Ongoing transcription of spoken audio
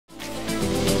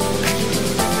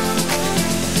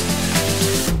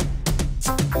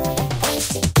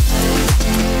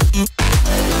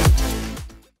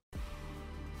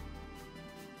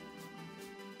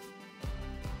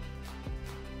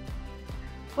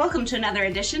Welcome to another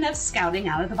edition of Scouting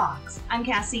Out of the Box. I'm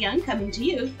Cassie Young, coming to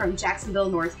you from Jacksonville,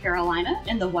 North Carolina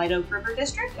in the White Oak River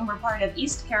District, and we're part of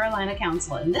East Carolina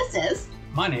Council, and this is...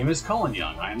 My name is Colin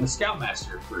Young. I am the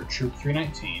Scoutmaster for Troop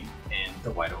 319 in the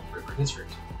White Oak River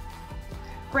District.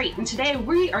 Great, and today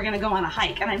we are going to go on a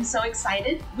hike, and I'm so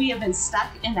excited. We have been stuck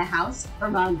in the house for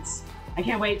months. I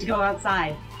can't wait to go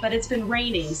outside, but it's been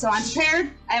raining, so I'm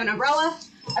prepared. I have an umbrella.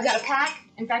 I've got a pack.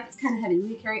 In fact, it's kind of heavy. Will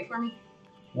you carry it for me?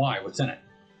 Why? What's in it?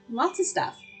 Lots of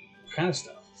stuff. What kind of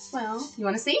stuff? Well, you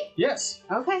want to see? Yes.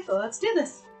 Okay, so let's do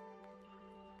this.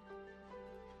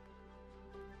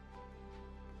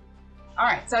 All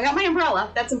right, so I got my umbrella.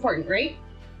 That's important, right?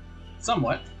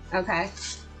 Somewhat. Okay.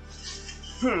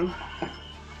 Okay,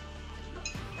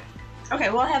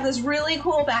 well, I have this really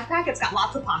cool backpack. It's got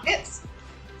lots of pockets.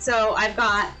 So I've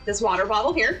got this water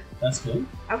bottle here. That's good.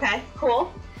 Okay,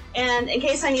 cool. And in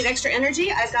case I need extra energy,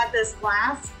 I've got this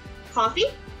glass coffee.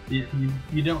 You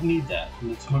don't need that.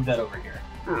 Let's move that over here.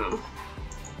 Oh.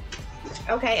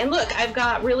 Okay, and look, I've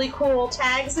got really cool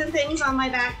tags and things on my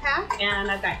backpack, and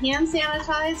I've got hand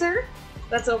sanitizer.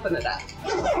 Let's open it up.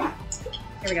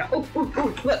 Here we go.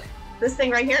 Ooh, look, this thing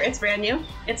right here, it's brand new.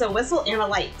 It's a whistle and a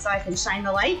light, so I can shine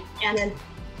the light, and then,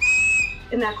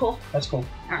 isn't that cool? That's cool.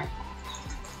 All right,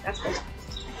 that's cool.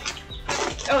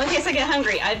 Oh, in case I get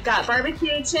hungry, I've got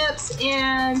barbecue chips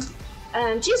and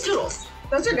cheese doodles.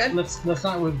 Those are good. Let's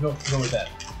not go with that.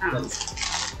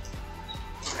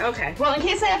 Okay. Well, in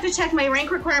case I have to check my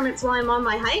rank requirements while I'm on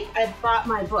my hike, I brought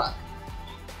my book.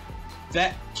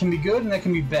 That can be good and that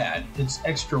can be bad. It's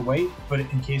extra weight, but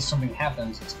in case something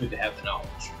happens, it's good to have the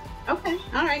knowledge. Okay.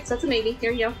 All right. So that's a maybe.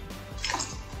 Here you go.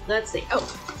 Let's see.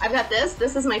 Oh, I've got this.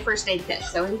 This is my first aid kit.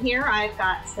 So in here, I've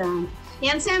got some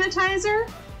hand sanitizer,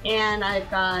 and I've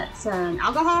got some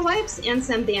alcohol wipes and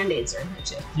some Band-Aids are in there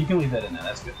too. You can leave that in there,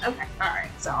 that's good. Okay, all right,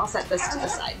 so I'll set this to the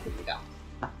side. Here we go.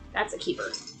 That's a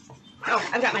keeper. Oh,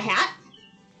 I've got my hat,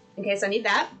 in case I need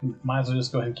that. Might as well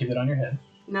just go ahead and keep it on your head.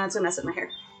 No, it's gonna mess with my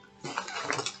hair.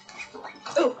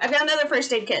 Oh, I've got another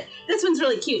first aid kit. This one's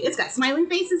really cute. It's got smiley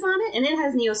faces on it, and it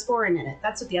has Neosporin in it.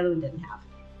 That's what the other one didn't have.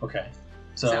 Okay,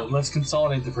 so let's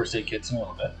consolidate the first aid kits in a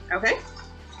little bit. Okay.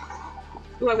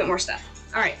 Ooh, I've got more stuff.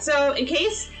 All right, so in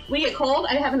case we get cold,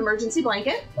 I have an emergency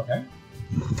blanket. Okay.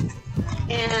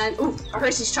 And, ooh, a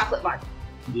Hershey's chocolate bar.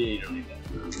 Yeah, you don't need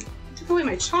that. Took away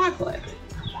my chocolate.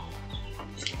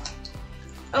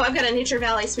 Oh, I've got a Nature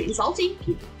Valley Sweet and Salty.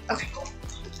 Keep it. Okay, cool.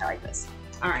 I like this.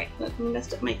 All right, let me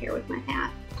mess up my hair with my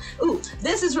hat. Ooh,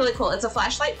 this is really cool. It's a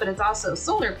flashlight, but it's also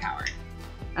solar powered.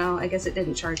 Oh, I guess it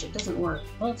didn't charge. It doesn't work.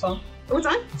 Oh, it's on. Oh, it's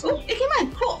on? Oh, it came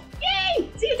on. Cool. Yay!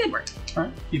 See, it did work. All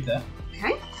right, keep that.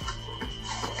 Okay.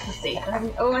 Let's see.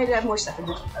 Oh, I have more stuff in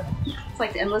here. It's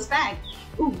like the endless bag.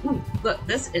 Ooh, look,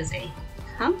 this is a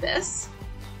compass.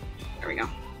 There we go.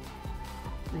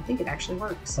 I think it actually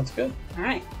works. That's good. All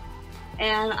right.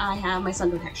 And I have my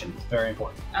sun protection. Very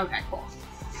important. Okay, cool.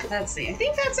 Let's see. I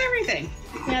think that's everything.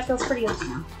 Yeah, it feels pretty empty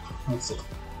now. Let's see.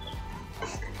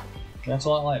 That's a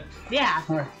lot lighter. Yeah.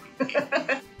 All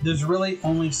right. There's really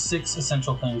only 6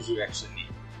 essential things you actually need.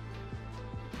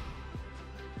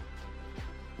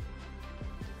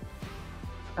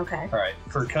 Okay. All right,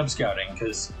 for Cub Scouting,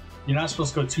 because you're not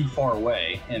supposed to go too far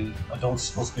away, and adults are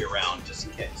supposed to be around just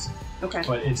in case. Okay.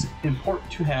 But it's important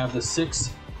to have the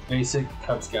 6 basic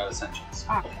Cub Scout essentials.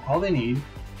 Ah. All they need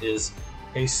is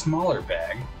a smaller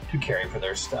bag to carry for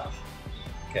their stuff.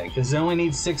 Okay, because they only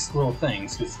need 6 little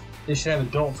things, because they should have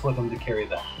adults with them to carry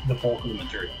the bulk of the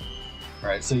material. All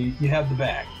right, so you have the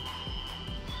bag.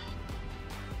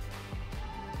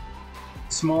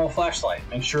 Small flashlight,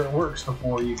 make sure it works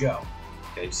before you go.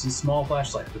 Okay, just a small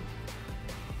flashlight.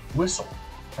 Whistle.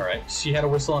 All right, she had a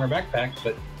whistle on her backpack,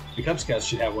 but the Cub Scouts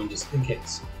should have one just in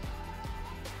case.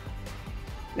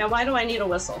 Now, why do I need a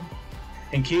whistle?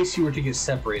 In case you were to get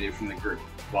separated from the group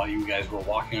while you guys were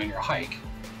walking on your hike,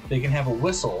 they can have a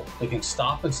whistle. They can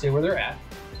stop and stay where they're at.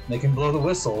 They can blow the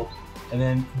whistle, and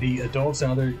then the adults and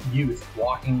other youth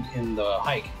walking in the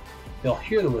hike, they'll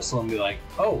hear the whistle and be like,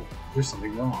 oh, there's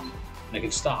something wrong. And they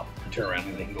can stop and turn around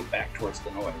and they can go back towards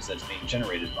the noise that's being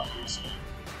generated by the whistle.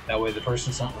 That way the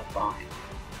person's not left behind.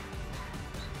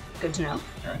 Good to know.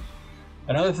 All right.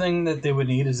 Another thing that they would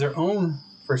need is their own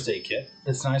first aid kit.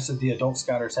 It's nice that the adult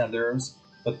scouters have theirs,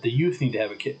 but the youth need to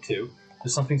have a kit too.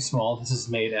 There's something small. This is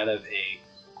made out of a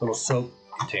little soap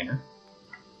container.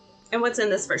 And what's in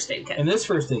this first aid kit? In this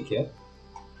first aid kit,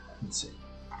 let's see.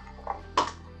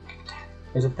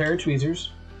 There's a pair of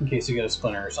tweezers in case you get a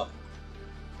splinter or something.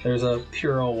 There's a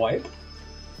Purell wipe.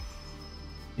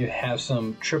 You have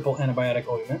some triple antibiotic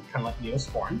ointment, kind of like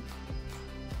Neosporin.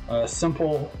 A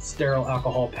simple sterile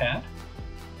alcohol pad.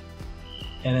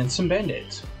 and then some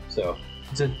Band-Aids. So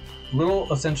it's a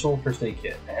little essential first aid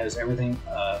kit. It has everything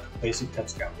basic Cub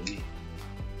Scout would need.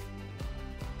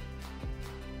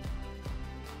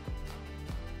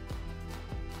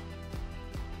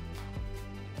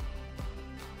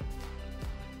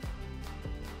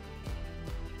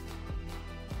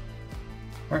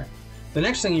 Alright, the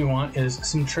next thing you want is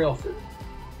some trail food.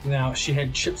 Now, she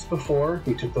had chips before.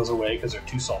 We took those away because they're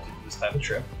too salty for this type of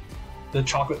trip. The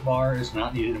chocolate bar is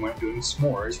not needed, and we're not doing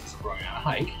s'mores because we're going on a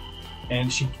hike.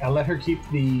 And I let her keep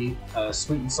the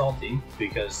sweet and salty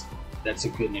because that's a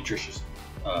good nutritious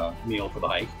meal for the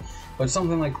hike. But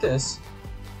something like this,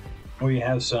 where you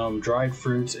have some dried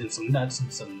fruits and some nuts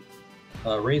and some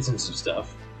raisins and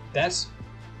stuff, that's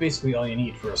basically all you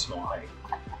need for a small hike.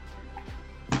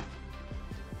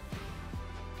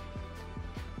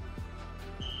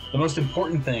 The most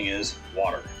important thing is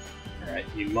water. All right,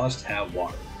 you must have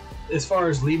water. As far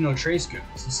as leave no trace goes,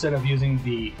 instead of using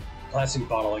the plastic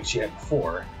bottle like she had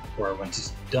before, where once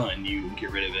it's done, you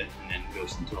get rid of it and then it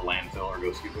goes into a landfill or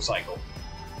goes to get recycled,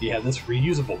 you have this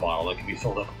reusable bottle that can be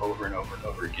filled up over and over and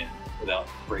over again without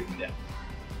breaking down.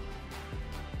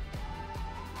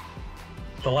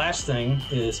 The last thing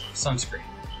is sunscreen.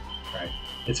 Right?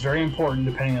 It's very important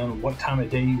depending on what time of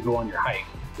day you go on your hike.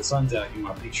 If the sun's out, you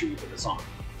want to make sure you put this on.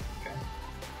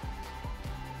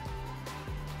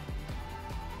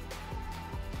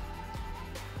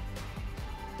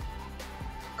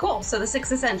 Cool, so the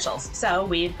 6 essentials. So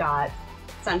we've got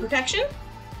sun protection,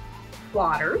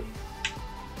 water,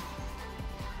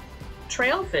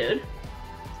 trail food,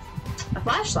 a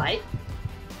flashlight,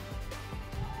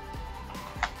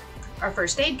 our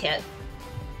first aid kit,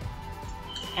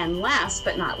 and last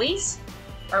but not least,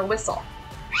 our whistle.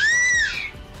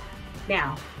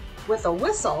 Now, with a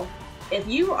whistle, if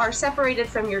you are separated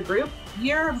from your group,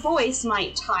 your voice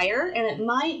might tire and it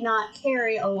might not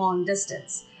carry a long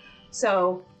distance.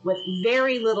 So with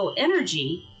very little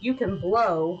energy, you can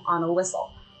blow on a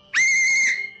whistle.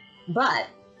 But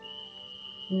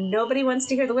nobody wants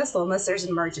to hear the whistle unless there's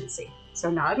an emergency. So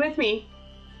nod with me.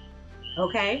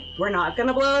 Okay, we're not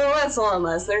gonna blow the whistle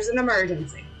unless there's an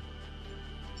emergency.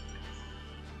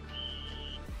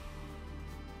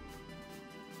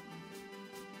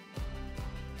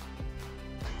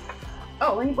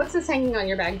 Oh, and what's this hanging on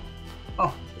your bag?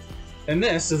 Oh, and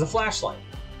this is a flashlight.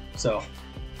 So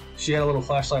she had a little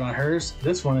flashlight on hers.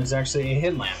 This one is actually a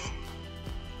headlamp.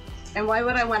 And why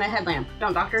would I want a headlamp?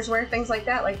 Don't doctors wear things like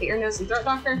that, like the ear, nose, and throat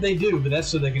doctor? They do, but that's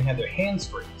so they can have their hands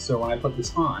free. So when I put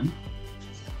this on,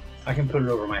 I can put it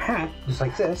over my hat, just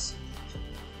like this.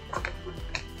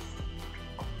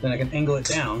 Then I can angle it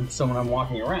down, so when I'm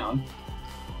walking around,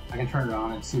 I can turn it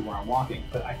on and see where I'm walking,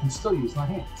 but I can still use my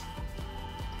hands.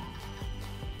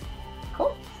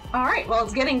 Cool. All right, well,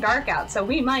 it's getting dark out, so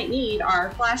we might need our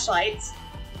flashlights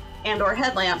and or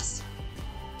headlamps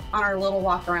on our little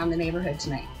walk around the neighborhood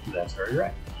tonight. That's very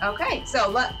right. Okay,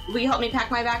 so will you help me pack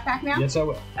my backpack now? Yes, I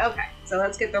will. Okay, so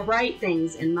let's get the right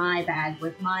things in my bag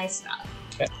with my stuff.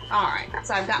 Okay. All right,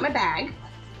 so I've got my bag,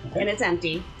 and it's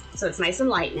empty, so it's nice and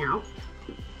light now.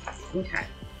 Okay,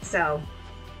 so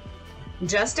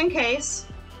just in case,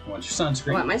 I want your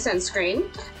sunscreen. I want my sunscreen.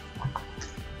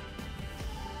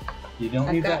 You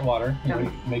don't need that water.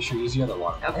 You make sure you use the other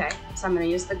water. Okay, so I'm going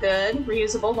to use the good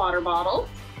reusable water bottle.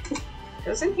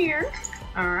 Goes in here.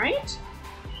 All right.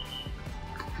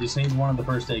 You just need one of the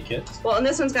first aid kits. Well, and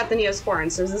this one's got the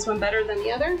Neosporin, so is this one better than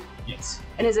the other? Yes.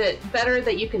 And is it better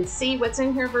that you can see what's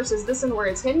in here versus this one where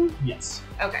it's hidden? Yes.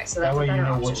 Okay, so that's that way a better you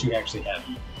know option. what you actually have.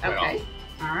 Okay.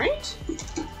 All right.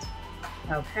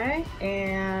 Okay,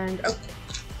 and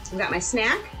I've got my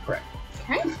snack. Correct.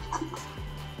 Okay.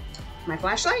 My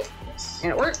flashlight. Yes.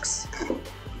 And it works.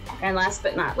 And last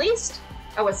but not least,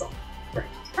 a whistle. Correct.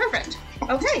 Perfect.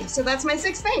 Okay, so that's my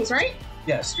 6 things, right?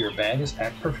 Yes, your bag is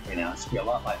packed perfectly now. It should be a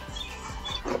lot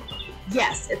lighter.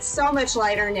 Yes, it's so much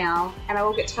lighter now, and I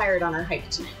won't get tired on our hike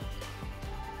tonight.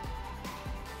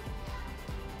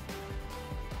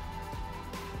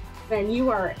 When you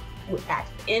are at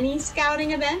any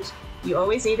scouting event, you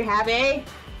always need to have a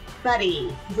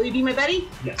buddy. Will you be my buddy?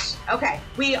 Yes. Okay,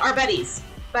 we are buddies.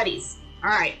 Buddies. All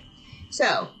right.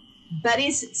 So,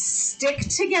 buddies stick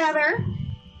together,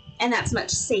 and that's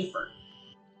much safer.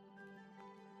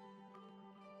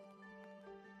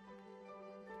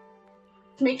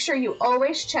 Make sure you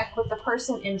always check with the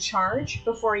person in charge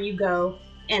before you go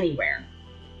anywhere.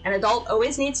 An adult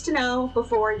always needs to know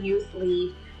before you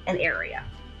leave an area.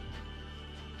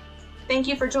 Thank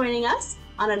you for joining us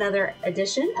on another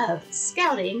edition of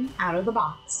Scouting Out of the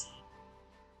Box.